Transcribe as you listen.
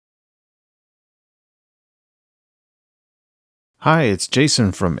Hi, it's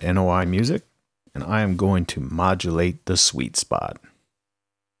Jason from NOI Music, and I am going to modulate the sweet spot.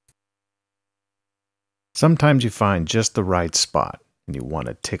 Sometimes you find just the right spot and you want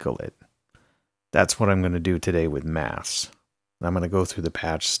to tickle it. That's what I'm going to do today with maths. I'm going to go through the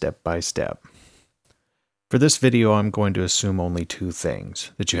patch step by step. For this video, I'm going to assume only two things: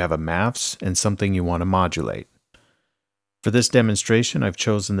 that you have a maths and something you want to modulate. For this demonstration, I've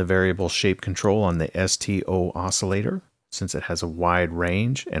chosen the variable shape control on the STO oscillator, since it has a wide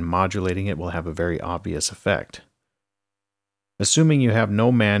range and modulating it will have a very obvious effect. Assuming you have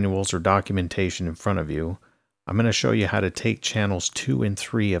no manuals or documentation in front of you, I'm going to show you how to take channels 2 and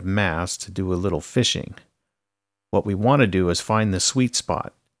 3 of maths to do a little fishing. What we want to do is find the sweet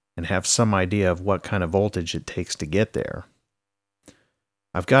spot and have some idea of what kind of voltage it takes to get there.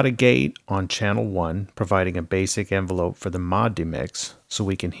 I've got a gate on channel 1 providing a basic envelope for the mod demix so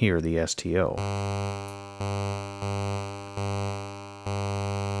we can hear the STO.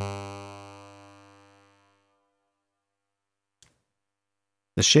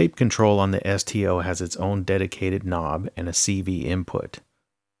 The shape control on the STO has its own dedicated knob and a CV input.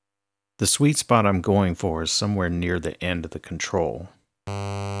 The sweet spot I'm going for is somewhere near the end of the control.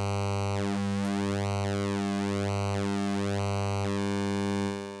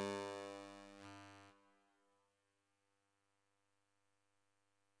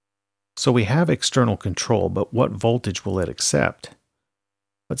 So we have external control, but what voltage will it accept?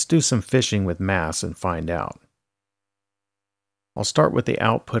 Let's do some fishing with maths and find out. I'll start with the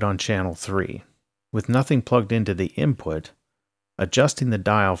output on channel 3. With nothing plugged into the input, adjusting the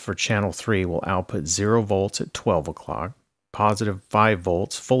dial for channel 3 will output 0 volts at 12 o'clock, positive 5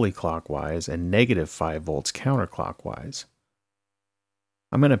 volts fully clockwise, and negative 5 volts counterclockwise.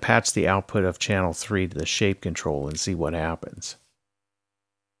 I'm going to patch the output of channel 3 to the shape control and see what happens.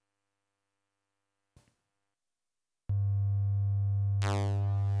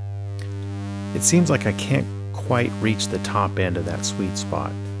 It seems like I can't quite reach the top end of that sweet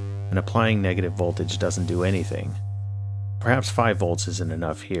spot, and applying negative voltage doesn't do anything. Perhaps 5 volts isn't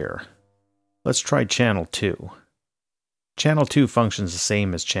enough here. Let's try channel 2. Channel 2 functions the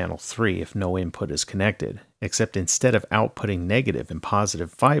same as channel 3 if no input is connected, except instead of outputting negative and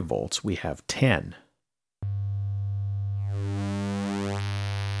positive 5 volts, we have 10.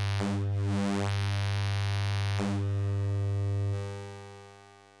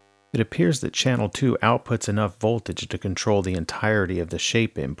 It appears that channel 2 outputs enough voltage to control the entirety of the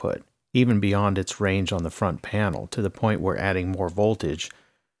shape input, even beyond its range on the front panel, to the point where adding more voltage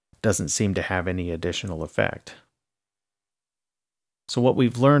doesn't seem to have any additional effect. So what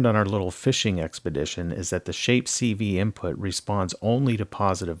we've learned on our little fishing expedition is that the shape CV input responds only to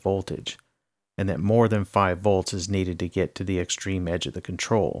positive voltage, and that more than 5 volts is needed to get to the extreme edge of the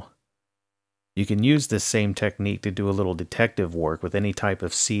control. You can use this same technique to do a little detective work with any type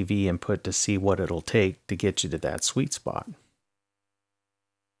of CV input to see what it'll take to get you to that sweet spot.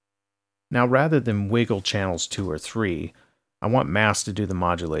 Now, rather than wiggle channels 2 or 3, I want maths to do the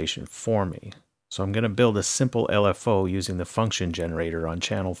modulation for me. So I'm going to build a simple LFO using the function generator on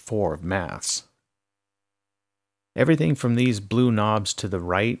channel 4 of maths. Everything from these blue knobs to the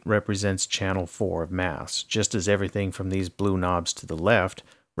right represents channel 4 of maths, just as everything from these blue knobs to the left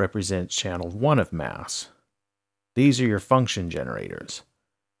represents channel 1 of maths. These are your function generators.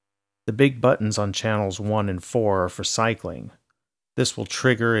 The big buttons on channels 1 and 4 are for cycling. This will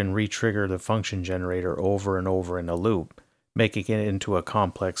trigger and re-trigger the function generator over and over in a loop, making it into a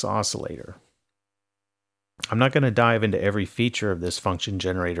complex oscillator. I'm not going to dive into every feature of this function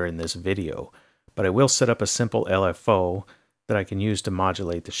generator in this video, but I will set up a simple LFO that I can use to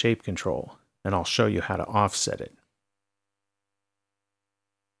modulate the shape control, and I'll show you how to offset it.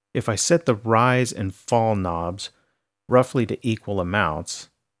 If I set the rise and fall knobs roughly to equal amounts,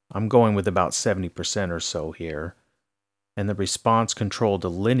 I'm going with about 70% or so here, and the response control to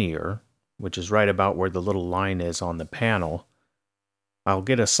linear, which is right about where the little line is on the panel, I'll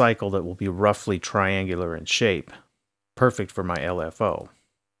get a cycle that will be roughly triangular in shape, perfect for my LFO.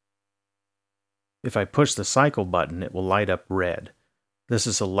 If I push the cycle button, it will light up red. This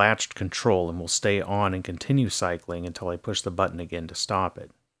is a latched control and will stay on and continue cycling until I push the button again to stop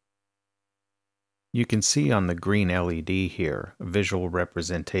it. You can see on the green LED here a visual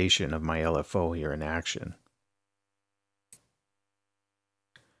representation of my LFO here in action.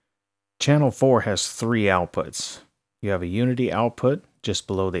 Channel 4 has 3 outputs. You have a unity output just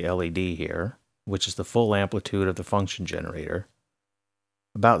below the LED here, which is the full amplitude of the function generator,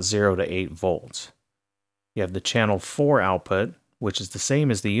 about 0 to 8 volts. You have the channel 4 output, which is the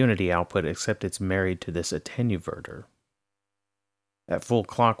same as the unity output except it's married to this attenuverter. At full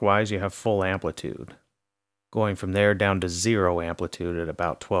clockwise, you have full amplitude. going from there down to 0 amplitude at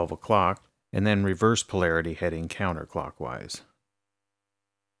about 12 o'clock, and then reverse polarity heading counterclockwise.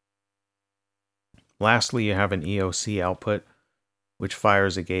 Lastly, you have an EOC output, which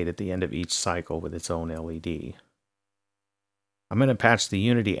fires a gate at the end of each cycle with its own LED. I'm going to patch the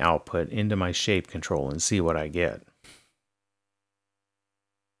unity output into my shape control and see what I get.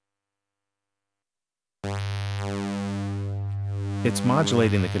 It's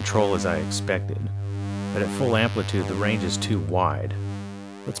modulating the control as I expected, but at full amplitude the range is too wide.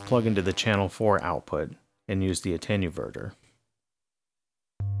 Let's plug into the channel 4 output and use the attenuverter.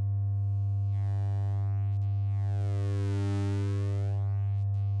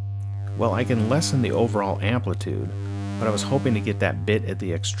 Well, I can lessen the overall amplitude, but I was hoping to get that bit at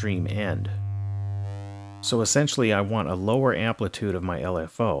the extreme end. So essentially I want a lower amplitude of my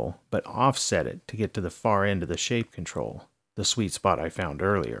LFO, but offset it to get to the far end of the shape control, the sweet spot I found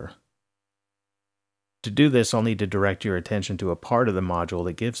earlier. To do this, I'll need to direct your attention to a part of the module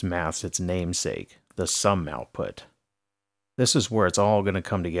that gives maths its namesake, the sum output. This is where it's all going to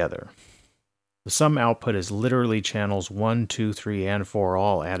come together. The sum output is literally channels 1, 2, 3, and 4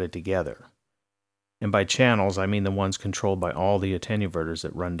 all added together. And by channels, I mean the ones controlled by all the attenuverters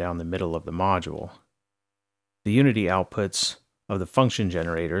that run down the middle of the module. The unity outputs of the function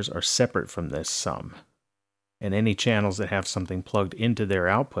generators are separate from this sum, and any channels that have something plugged into their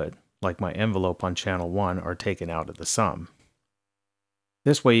output, like my envelope on channel 1, are taken out of the sum.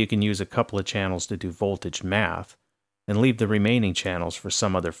 This way you can use a couple of channels to do voltage math, and leave the remaining channels for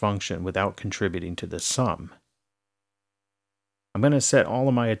some other function without contributing to the sum. I'm going to set all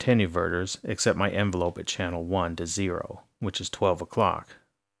of my attenuverters except my envelope at channel 1 to 0, which is 12 o'clock.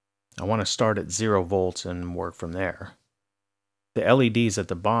 I want to start at 0 volts and work from there. The LEDs at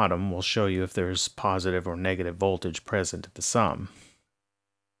the bottom will show you if there's positive or negative voltage present at the sum.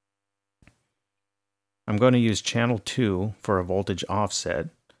 I'm going to use channel 2 for a voltage offset,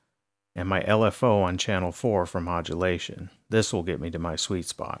 and my LFO on channel 4 for modulation. This will get me to my sweet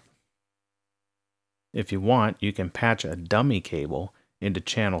spot. If you want, you can patch a dummy cable into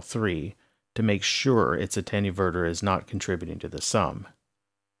channel 3 to make sure its attenuverter is not contributing to the sum.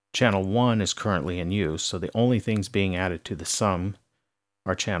 Channel 1 is currently in use, so the only things being added to the sum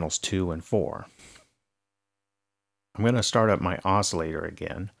are channels 2 and 4. I'm going to start up my oscillator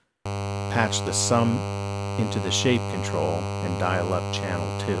again, patch the sum into the shape control, and dial up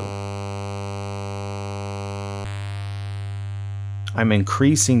channel 2. I'm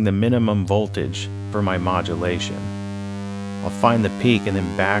increasing the minimum voltage for my modulation. I'll find the peak and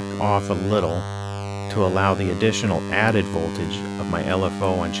then back off a little to allow the additional added voltage of my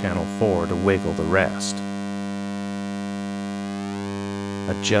LFO on channel 4 to wiggle the rest.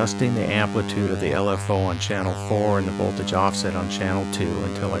 Adjusting the amplitude of the LFO on channel 4 and the voltage offset on channel 2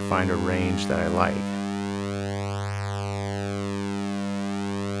 until I find a range that I like.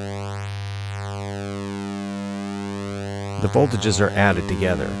 The voltages are added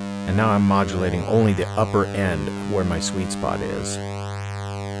together, and now I'm modulating only the upper end of where my sweet spot is.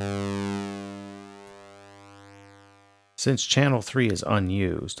 Since channel 3 is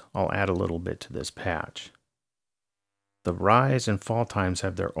unused, I'll add a little bit to this patch. The rise and fall times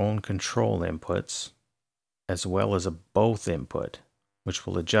have their own control inputs, as well as a both input, which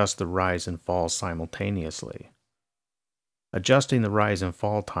will adjust the rise and fall simultaneously. Adjusting the rise and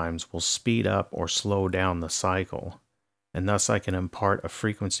fall times will speed up or slow down the cycle, and thus I can impart a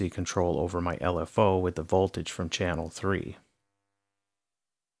frequency control over my LFO with the voltage from channel 3.